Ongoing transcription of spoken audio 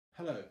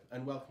Hello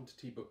and welcome to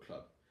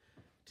TeaBookClub.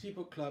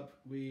 TeaBookClub,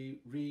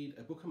 we read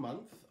a book a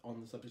month on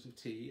the subject of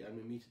tea, and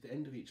we meet at the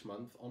end of each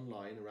month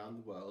online around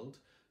the world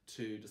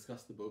to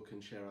discuss the book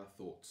and share our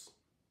thoughts.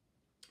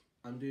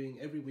 I'm doing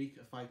every week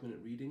a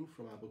 5-minute reading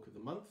from our book of the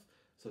month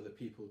so that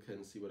people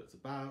can see what it's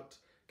about,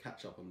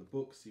 catch up on the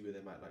book, see where they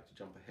might like to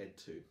jump ahead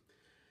to.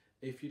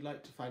 If you'd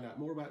like to find out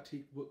more about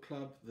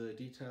TeaBookClub, the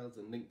details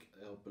and link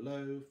are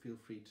below. Feel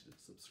free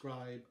to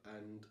subscribe,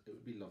 and it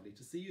would be lovely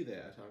to see you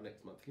there at our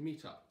next monthly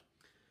meetup.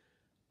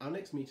 Our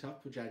next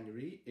meetup for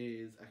January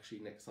is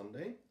actually next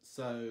Sunday.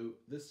 So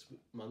this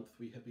month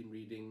we have been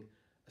reading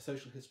A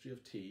Social History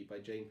of Tea by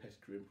Jane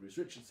Pettigrew and Bruce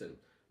Richardson,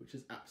 which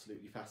is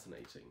absolutely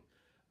fascinating.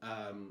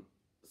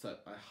 So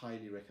I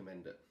highly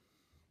recommend it.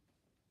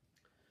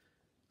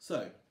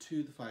 So,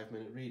 to the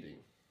 5-minute reading.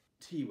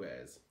 Tea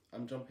wares.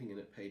 I'm jumping in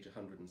at page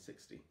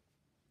 160.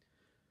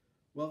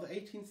 While the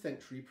 18th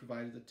century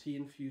provided a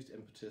tea-infused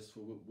impetus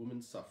for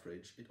women's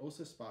suffrage, it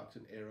also sparked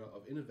an era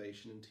of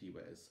innovation in tea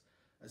wares.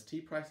 As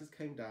tea prices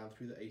came down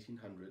through the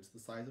 1800s, the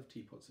size of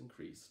teapots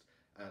increased,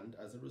 and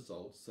as a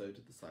result, so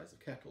did the size of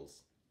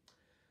kettles.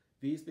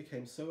 These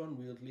became so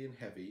unwieldy and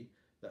heavy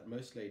that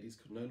most ladies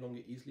could no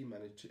longer easily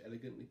manage to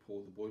elegantly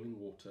pour the boiling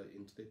water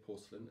into their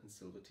porcelain and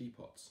silver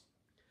teapots.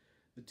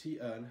 The tea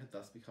urn had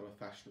thus become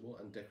a fashionable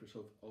and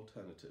decorative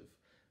alternative,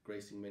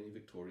 gracing many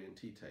Victorian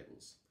tea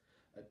tables.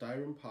 At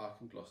Dyram Park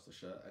in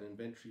Gloucestershire, an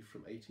inventory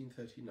from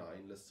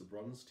 1839 lists a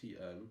bronze tea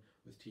urn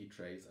with tea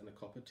trays and a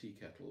copper tea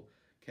kettle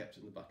kept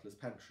in the butler's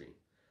pantry.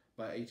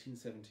 By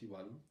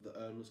 1871, the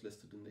urn was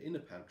listed in the inner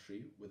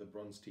pantry with a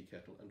bronze tea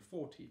kettle and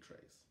 4 tea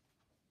trays.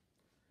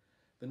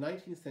 The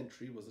 19th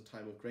century was a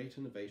time of great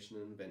innovation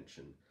and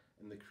invention,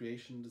 and the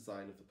creation and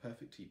design of the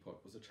perfect teapot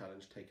was a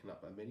challenge taken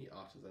up by many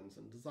artisans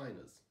and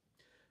designers.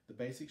 The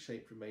basic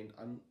shape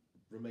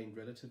remained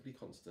relatively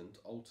constant,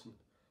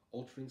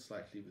 altering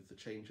slightly with the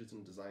changes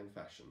in design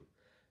fashion.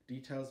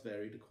 Details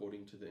varied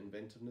according to the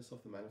inventiveness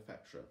of the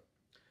manufacturer.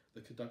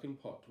 The Cadogan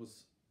pot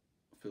was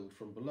filled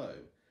from below.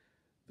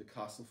 The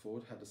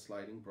Castleford had a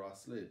sliding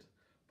brass lid.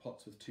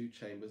 Pots with 2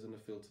 chambers and a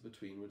filter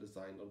between were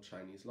designed on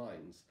Chinese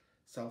lines.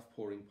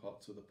 Self-pouring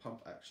pots with a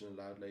pump action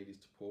allowed ladies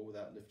to pour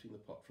without lifting the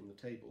pot from the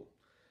table.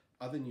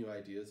 Other new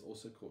ideas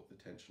also caught the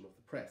attention of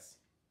the press.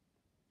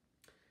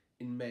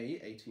 In May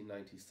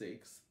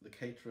 1896, the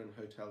Caterer and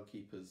Hotel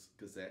Keepers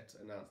Gazette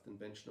announced the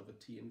invention of a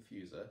tea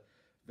infuser,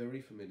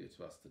 very familiar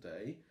to us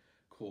today,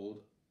 called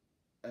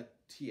a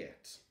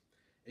teat.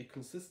 It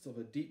consists of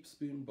a deep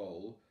spoon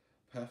bowl,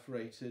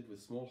 perforated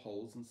with small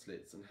holes and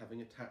slits, and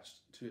having attached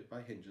to it by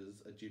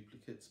hinges a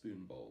duplicate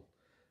spoon bowl.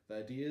 The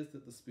idea is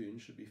that the spoon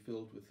should be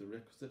filled with the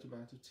requisite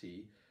amount of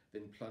tea,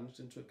 then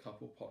plunged into a cup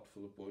or pot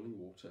full of boiling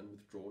water and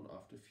withdrawn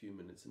after a few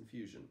minutes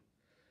infusion.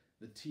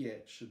 The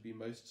teat should be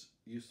most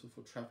useful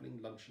for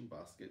travelling luncheon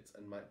baskets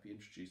and might be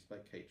introduced by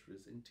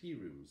caterers in tea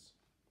rooms.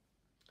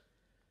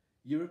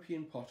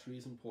 European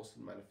potteries and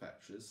porcelain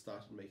manufacturers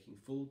started making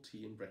full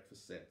tea and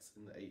breakfast sets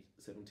in the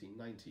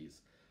 1790s,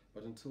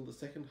 but until the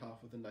second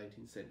half of the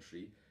 19th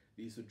century,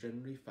 these were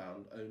generally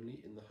found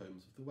only in the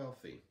homes of the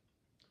wealthy.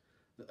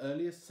 The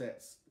earliest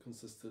sets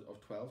consisted of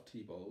 12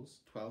 tea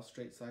bowls, 12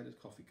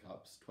 straight-sided coffee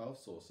cups, 12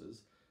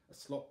 saucers, a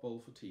slop bowl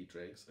for tea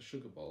dregs, a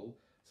sugar bowl,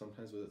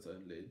 sometimes with its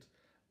own lid,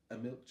 a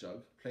milk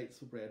jug, plates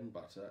for bread and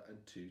butter, and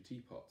 2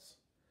 teapots.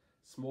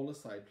 Smaller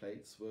side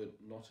plates were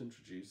not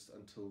introduced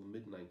until the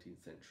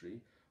mid-19th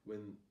century,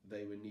 when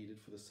they were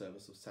needed for the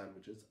service of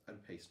sandwiches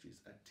and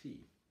pastries at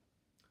tea.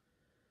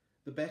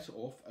 The better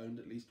off owned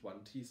at least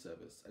 1 tea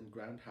service, and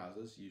grand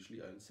houses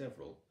usually owned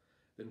several.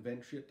 The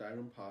inventory at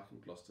Dyram Park in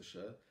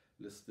Gloucestershire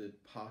listed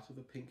part of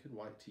a pink and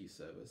white tea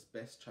service,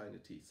 best china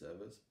tea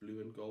service,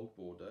 blue and gold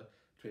border,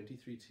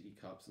 23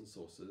 teacups and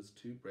saucers,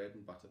 2 bread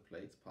and butter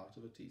plates, part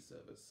of a tea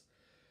service,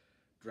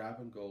 drab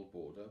and gold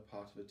border,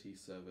 part of a tea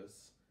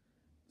service,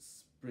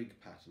 sprig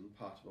pattern,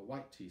 part of a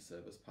white tea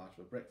service, part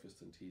of a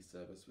breakfast and tea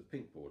service with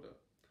pink border.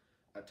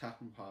 At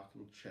Tatton Park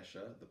in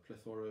Cheshire, the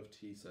plethora of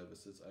tea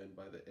services owned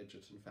by the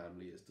Richardson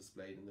family is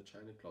displayed in the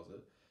china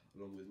closet,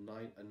 along with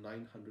a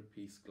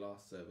 900-piece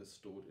glass service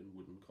stored in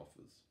wooden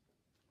coffers.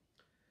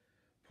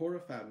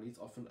 Poorer families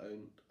often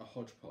owned a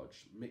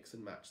hodgepodge, mix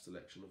and match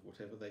selection of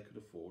whatever they could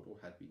afford or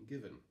had been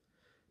given.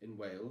 In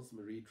Wales,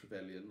 Marie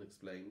Trevelyan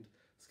explained,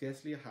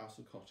 "Scarcely a house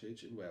or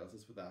cottage in Wales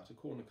is without a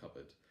corner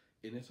cupboard.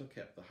 In it are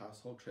kept the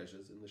household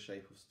treasures in the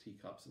shape of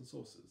teacups and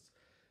saucers.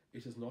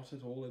 It is not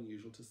at all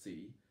unusual to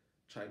see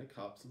china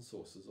cups and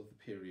saucers of the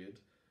period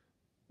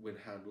when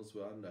handles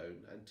were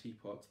unknown, and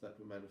teapots that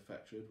were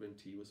manufactured when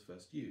tea was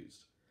first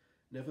used.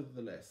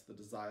 Nevertheless, the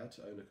desire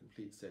to own a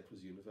complete set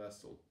was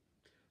universal."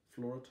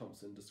 Flora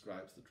Thompson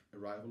describes the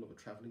arrival of a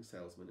travelling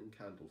salesman in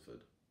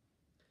Candleford.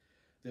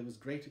 "There was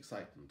great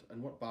excitement,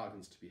 and what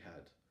bargains to be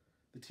had.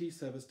 The tea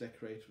service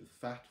decorated with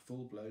fat,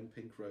 full-blown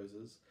pink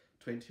roses,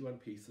 21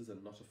 pieces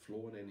and not a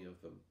flaw in any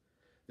of them.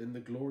 Then the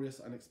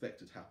glorious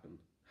unexpected happened.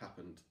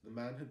 The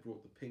man had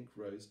brought the pink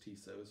rose tea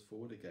service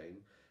forward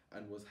again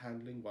and was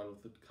handling one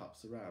of the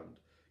cups around.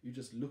 You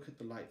just look at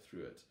the light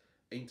through it.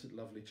 Ain't it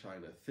lovely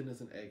china, thin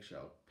as an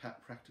eggshell,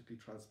 practically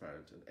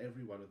transparent, and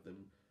every one of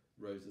them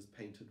roses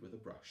painted with a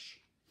brush.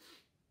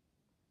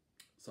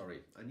 Sorry,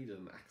 I needed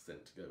an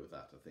accent to go with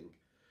that, I think.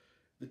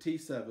 The tea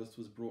service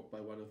was brought by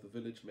one of the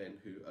village men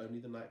who, only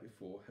the night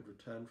before, had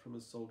returned from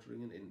his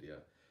soldiering in India.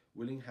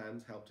 Willing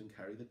hands helped him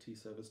carry the tea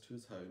service to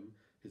his home.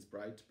 His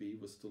bride-to-be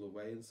was still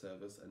away in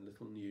service, and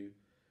little knew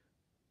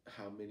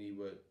how many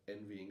were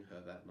envying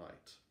her that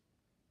night.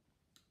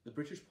 The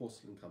British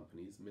porcelain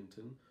companies,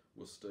 Minton,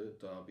 Worcester,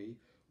 Derby,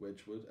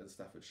 Wedgwood and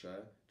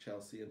Staffordshire,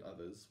 Chelsea and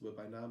others, were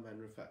by now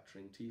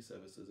manufacturing tea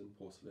services in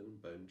porcelain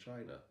and bone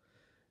china.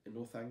 In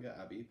Northanger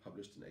Abbey,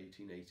 published in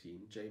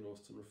 1818, Jane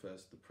Austen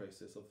refers to the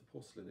process of the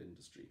porcelain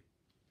industry.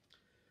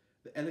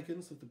 The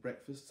elegance of the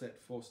breakfast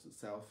set forced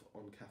itself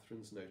on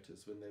Catherine's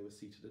notice when they were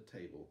seated at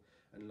table,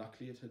 and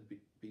luckily it had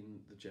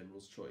been the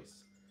General's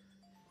choice.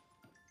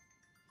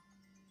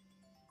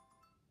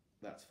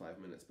 That's 5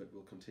 minutes, but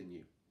we'll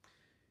continue.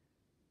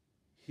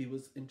 He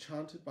was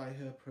enchanted by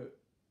her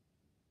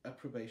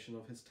approbation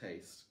of his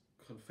taste,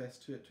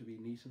 confessed to it to be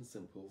neat and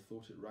simple,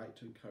 thought it right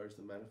to encourage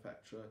the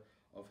manufacture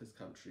of his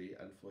country,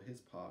 and for his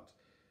part,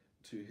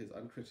 to his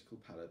uncritical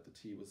palate, the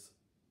tea was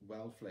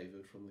well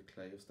flavoured from the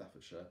clay of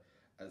Staffordshire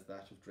as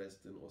that of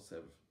Dresden or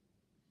Sèvres.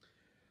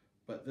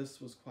 But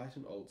this was quite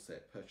an old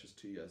set, purchased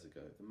 2 years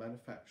ago. The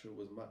manufacture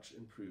was much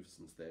improved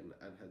since then,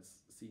 and had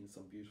seen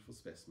some beautiful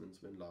specimens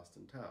when last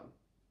in town.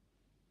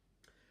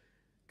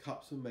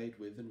 Cups were made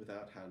with and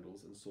without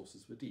handles, and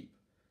saucers were deep.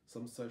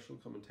 Some social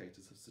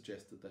commentators have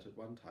suggested that at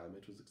one time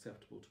it was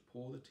acceptable to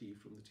pour the tea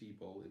from the tea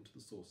bowl into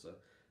the saucer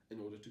in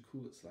order to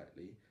cool it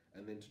slightly,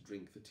 and then to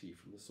drink the tea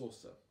from the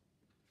saucer.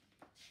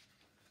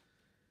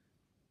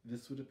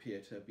 This would appear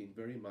to have been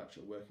very much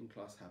a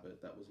working-class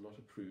habit that was not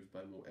approved by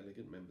more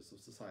elegant members of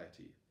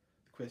society.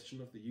 The question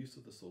of the use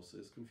of the saucer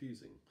is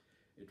confusing.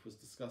 It was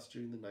discussed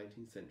during the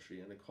 19th century,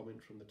 and a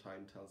comment from the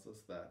time tells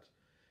us that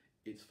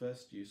its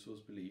first use was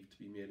believed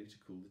to be merely to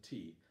cool the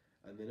tea,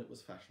 and then it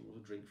was fashionable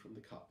to drink from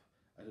the cup.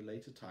 At a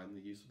later time,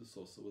 the use of the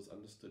saucer was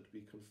understood to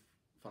be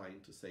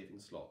confined to saving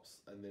slops,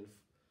 and then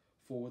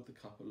forward the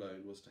cup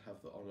alone was to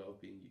have the honour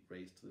of being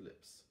raised to the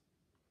lips.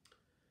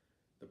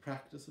 The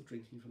practice of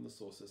drinking from the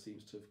saucer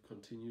seems to have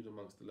continued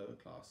amongst the lower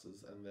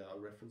classes, and there are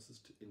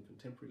references in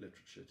contemporary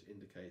literature to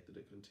indicate that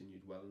it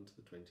continued well into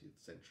the 20th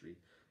century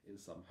in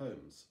some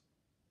homes.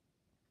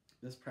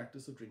 This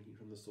practice of drinking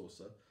from the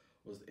saucer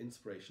was the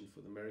inspiration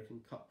for the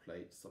American cup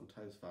plates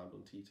sometimes found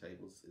on tea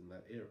tables in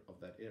that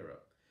era.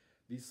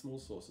 These small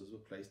saucers were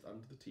placed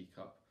under the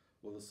teacup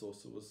while the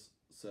saucer was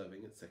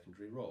serving its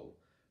secondary role.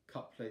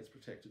 Cup plates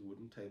protected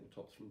wooden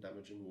tabletops from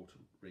damaging water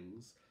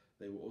rings.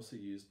 They were also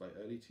used by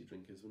early tea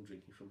drinkers when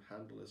drinking from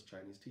handleless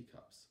Chinese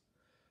teacups.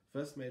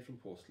 First made from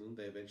porcelain,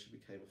 they eventually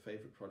became a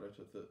favourite product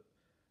of the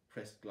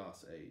pressed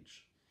glass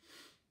age.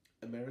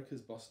 America's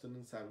Boston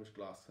and Sandwich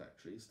Glass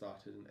Factory,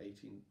 started in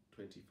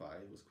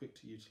 1825, was quick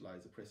to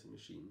utilise a pressing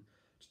machine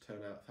to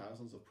turn out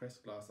thousands of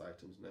pressed glass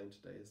items known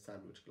today as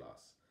sandwich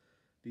glass.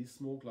 These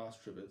small glass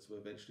trivets were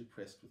eventually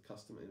pressed with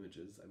custom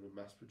images and were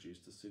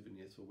mass-produced as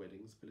souvenirs for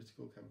weddings,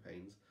 political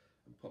campaigns,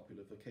 and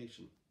popular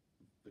vacation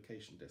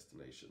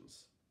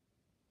destinations.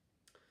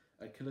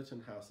 At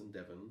Killerton House in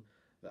Devon,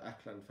 the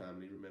Ackland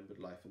family remembered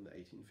life in the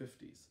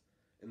 1850s.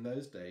 In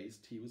those days,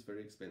 tea was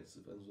very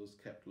expensive and was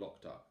kept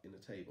locked up in a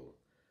table.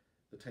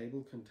 The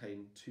table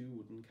contained 2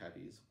 wooden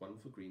caddies, one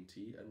for green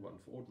tea and one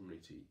for ordinary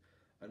tea,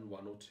 and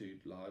 1 or 2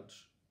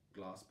 large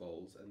glass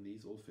bowls, and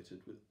these all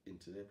fitted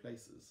into their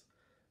places.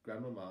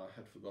 Grandmama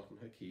had forgotten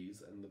her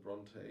keys, and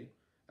Bronte,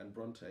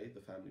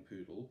 the family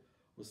poodle,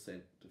 was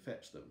sent to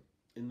fetch them.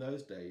 In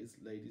those days,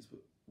 ladies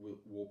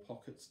wore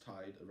pockets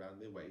tied around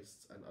their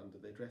waists and under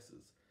their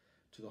dresses.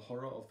 To the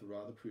horror of the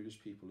rather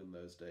prudish people in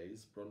those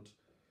days, Bronte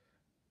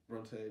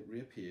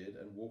reappeared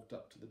and walked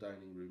up to the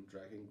dining room,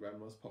 dragging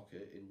Grandma's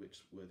pocket in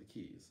which were the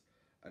keys,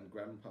 and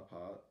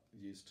Grandpapa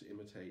used to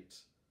imitate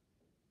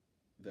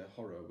their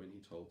horror when he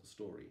told the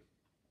story.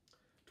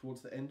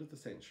 Towards the end of the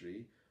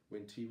century,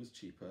 when tea was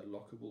cheaper,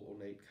 lockable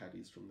ornate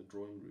caddies from the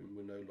drawing room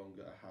were no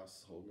longer a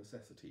household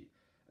necessity,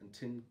 and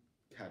tin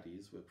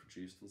caddies were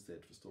produced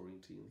instead for storing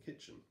tea in the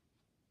kitchen.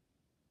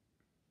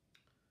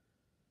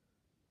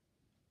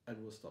 And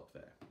we'll stop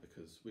there,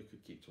 because we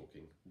could keep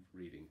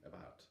reading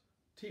about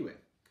teaware.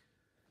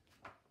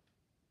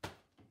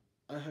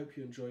 I hope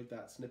you enjoyed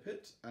that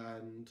snippet,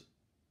 and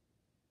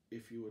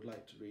if you would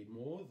like to read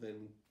more,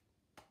 then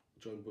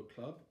join Book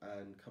Club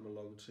and come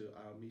along to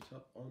our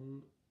meetup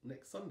on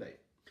next Sunday,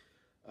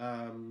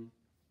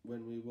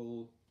 when we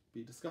will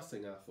be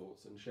discussing our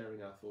thoughts and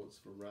sharing our thoughts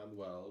from around the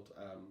world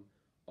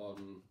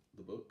on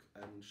the book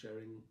and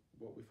sharing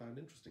what we found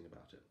interesting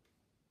about it.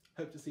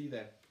 Hope to see you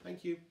there.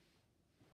 Thank you.